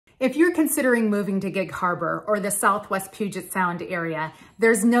If you're considering moving to Gig Harbor or the Southwest Puget Sound area,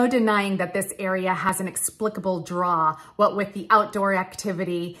 there's no denying that this area has an inexplicable draw, what with the outdoor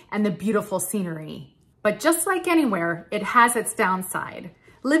activity and the beautiful scenery. But just like anywhere, it has its downside.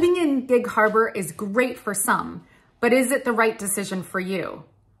 Living in Gig Harbor is great for some, but is it the right decision for you?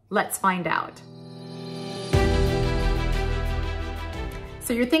 Let's find out.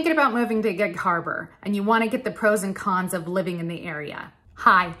 So you're thinking about moving to Gig Harbor and you want to get the pros and cons of living in the area.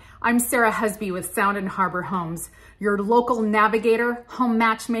 Hi, I'm Sarah Husby with Sound and Harbor Homes, your local navigator, home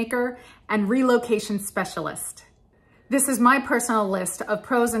matchmaker, and relocation specialist. This is my personal list of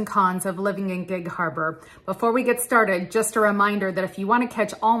pros and cons of living in Gig Harbor. Before we get started, just a reminder that if you want to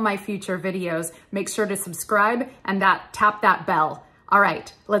catch all my future videos, make sure to subscribe and tap that bell. All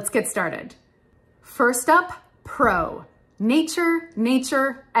right, let's get started. First up, pro.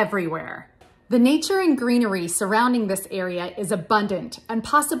 Nature everywhere. The nature and greenery surrounding this area is abundant and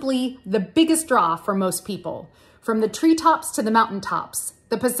possibly the biggest draw for most people. From the treetops to the mountaintops,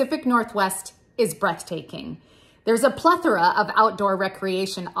 the Pacific Northwest is breathtaking. There's a plethora of outdoor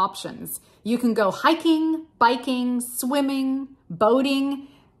recreation options. You can go hiking, biking, swimming, boating.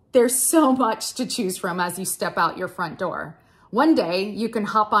 There's so much to choose from as you step out your front door. One day, you can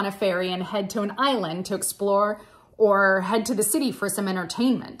hop on a ferry and head to an island to explore or head to the city for some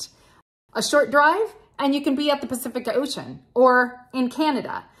entertainment. A short drive and you can be at the Pacific Ocean or in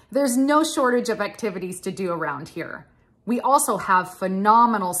Canada. There's no shortage of activities to do around here. We also have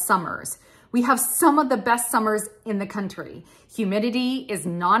phenomenal summers. We have some of the best summers in the country. Humidity is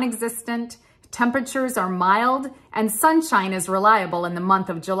non-existent, temperatures are mild, and sunshine is reliable in the month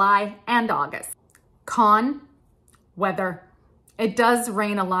of July and August. Con, weather. It does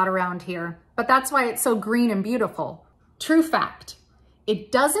rain a lot around here, but that's why it's so green and beautiful. True fact.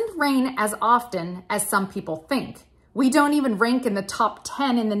 It doesn't rain as often as some people think. We don't even rank in the top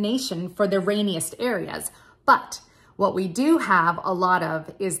 10 in the nation for the rainiest areas. But what we do have a lot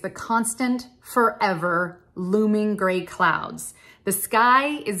of is the constant, forever, looming gray clouds. The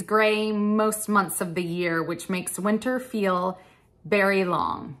sky is gray most months of the year, which makes winter feel very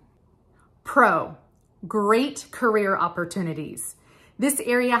long. Pro, great career opportunities. This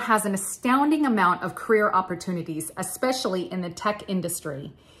area has an astounding amount of career opportunities, especially in the tech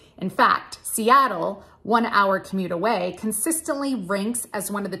industry. In fact, Seattle, 1 hour commute away, consistently ranks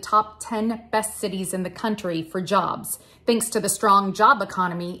as one of the top 10 best cities in the country for jobs, thanks to the strong job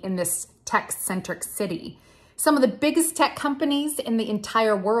economy in this tech-centric city. Some of the biggest tech companies in the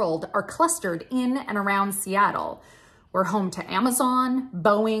entire world are clustered in and around Seattle. We're home to Amazon,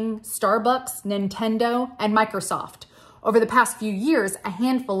 Boeing, Starbucks, Nintendo, and Microsoft. Over the past few years, a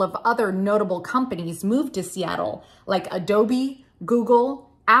handful of other notable companies moved to Seattle, like Adobe, Google,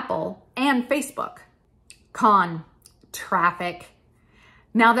 Apple, and Facebook. Con, traffic.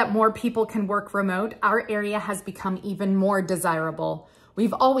 Now that more people can work remote, our area has become even more desirable.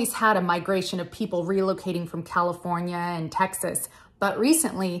 We've always had a migration of people relocating from California and Texas, but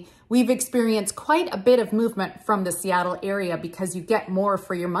recently we've experienced quite a bit of movement from the Seattle area because you get more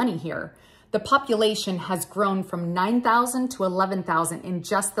for your money here. The population has grown from 9,000 to 11,000 in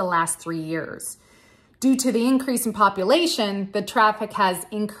just the last 3 years. Due to the increase in population, the traffic has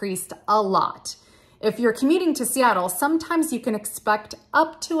increased a lot. If you're commuting to Seattle, sometimes you can expect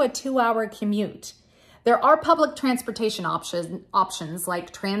up to a 2-hour commute. There are public transportation options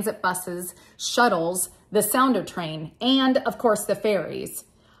like transit buses, shuttles, the Sounder train, and of course the ferries.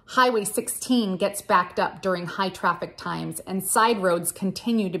 Highway 16 gets backed up during high traffic times and side roads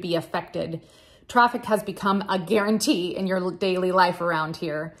continue to be affected. Traffic has become a guarantee in your daily life around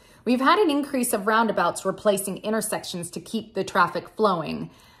here. We've had an increase of roundabouts replacing intersections to keep the traffic flowing.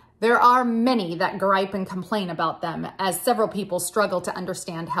 There are many that gripe and complain about them as several people struggle to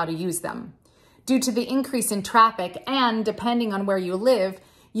understand how to use them. Due to the increase in traffic and depending on where you live,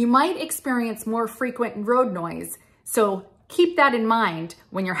 you might experience more frequent road noise. So keep that in mind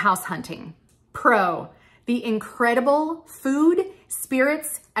when you're house hunting. Pro, the incredible food,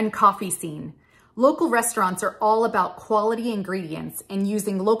 spirits, and coffee scene. Local restaurants are all about quality ingredients and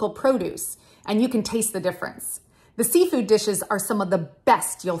using local produce, and you can taste the difference. The seafood dishes are some of the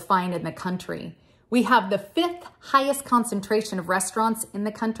best you'll find in the country. We have the 5th highest concentration of restaurants in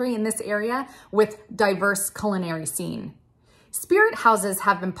the country in this area with diverse culinary scene. Spirit houses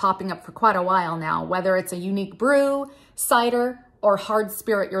have been popping up for quite a while now, whether it's a unique brew, cider, or hard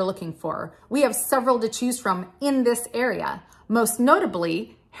spirit you're looking for. We have several to choose from in this area. Most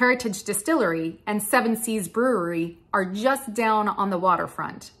notably, Heritage Distillery and Seven Seas Brewery are just down on the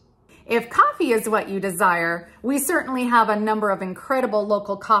waterfront. If coffee is what you desire, we certainly have a number of incredible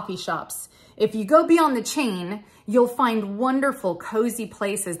local coffee shops. If you go beyond the chain, you'll find wonderful, cozy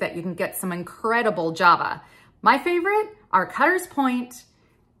places that you can get some incredible Java. My favorite are Cutter's Point,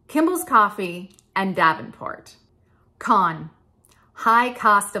 Kimball's Coffee, and Davenport. Con, high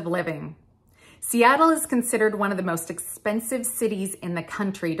cost of living. Seattle is considered one of the most expensive cities in the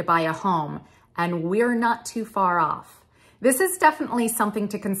country to buy a home, and we're not too far off. This is definitely something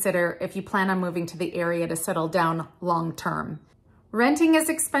to consider if you plan on moving to the area to settle down long term. Renting is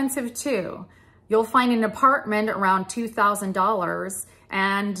expensive too. You'll find an apartment around $2,000,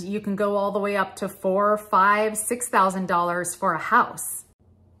 and you can go all the way up to $4,000, $5,000, $6,000 for a house.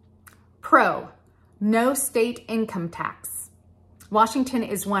 Pro, no state income tax. Washington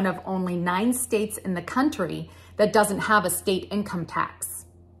is one of only 9 states in the country that doesn't have a state income tax.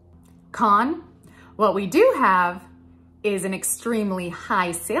 Con, what we do have is an extremely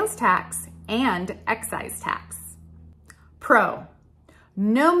high sales tax and excise tax. Pro,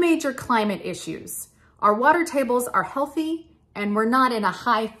 no major climate issues. Our water tables are healthy and we're not in a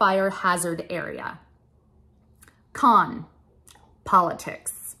high fire hazard area. Con,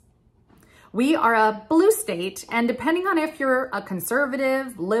 politics. We are a blue state, and depending on if you're a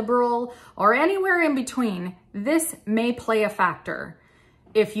conservative, liberal, or anywhere in between, this may play a factor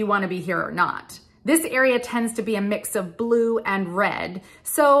if you want to be here or not. This area tends to be a mix of blue and red,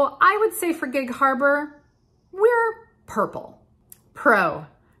 so I would say for Gig Harbor, we're purple. Pro,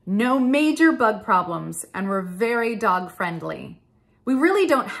 no major bug problems, and we're very dog friendly. We really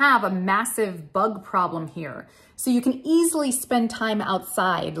don't have a massive bug problem here, so you can easily spend time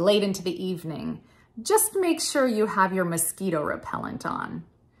outside late into the evening. Just make sure you have your mosquito repellent on.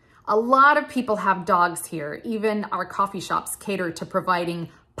 A lot of people have dogs here. Even our coffee shops cater to providing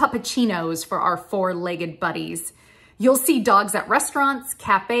puppuccinos for our 4-legged buddies. You'll see dogs at restaurants,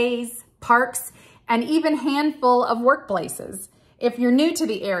 cafes, parks, and even handful of workplaces. If you're new to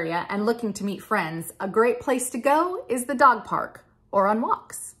the area and looking to meet friends, a great place to go is the dog park or on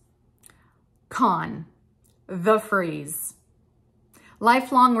walks. Con, the freeze.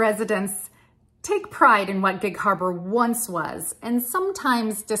 Lifelong residents take pride in what Gig Harbor once was and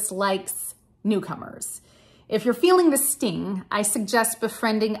sometimes dislikes newcomers. If you're feeling the sting, I suggest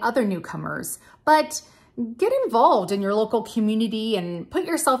befriending other newcomers, but get involved in your local community and put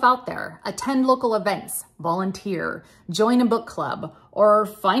yourself out there. Attend local events, volunteer, join a book club, or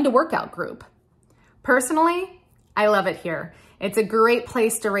find a workout group. Personally, I love it here. It's a great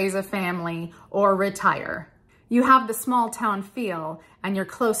place to raise a family or retire. You have the small town feel, and you're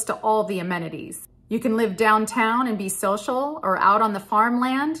close to all the amenities. You can live downtown and be social, or out on the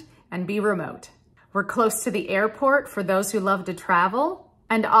farmland and be remote. We're close to the airport for those who love to travel,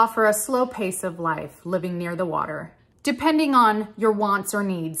 and offer a slow pace of life living near the water. Depending on your wants or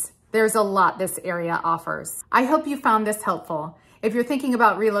needs, there's a lot this area offers. I hope you found this helpful. If you're thinking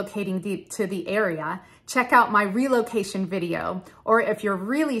about relocating to the area, check out my relocation video, or if you're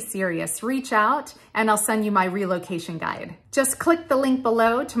really serious, reach out and I'll send you my relocation guide. Just click the link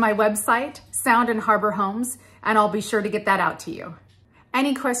below to my website, Sound and Harbor Homes, and I'll be sure to get that out to you.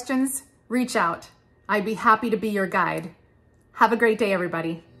 Any questions? Reach out. I'd be happy to be your guide. Have a great day,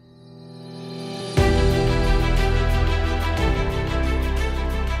 everybody.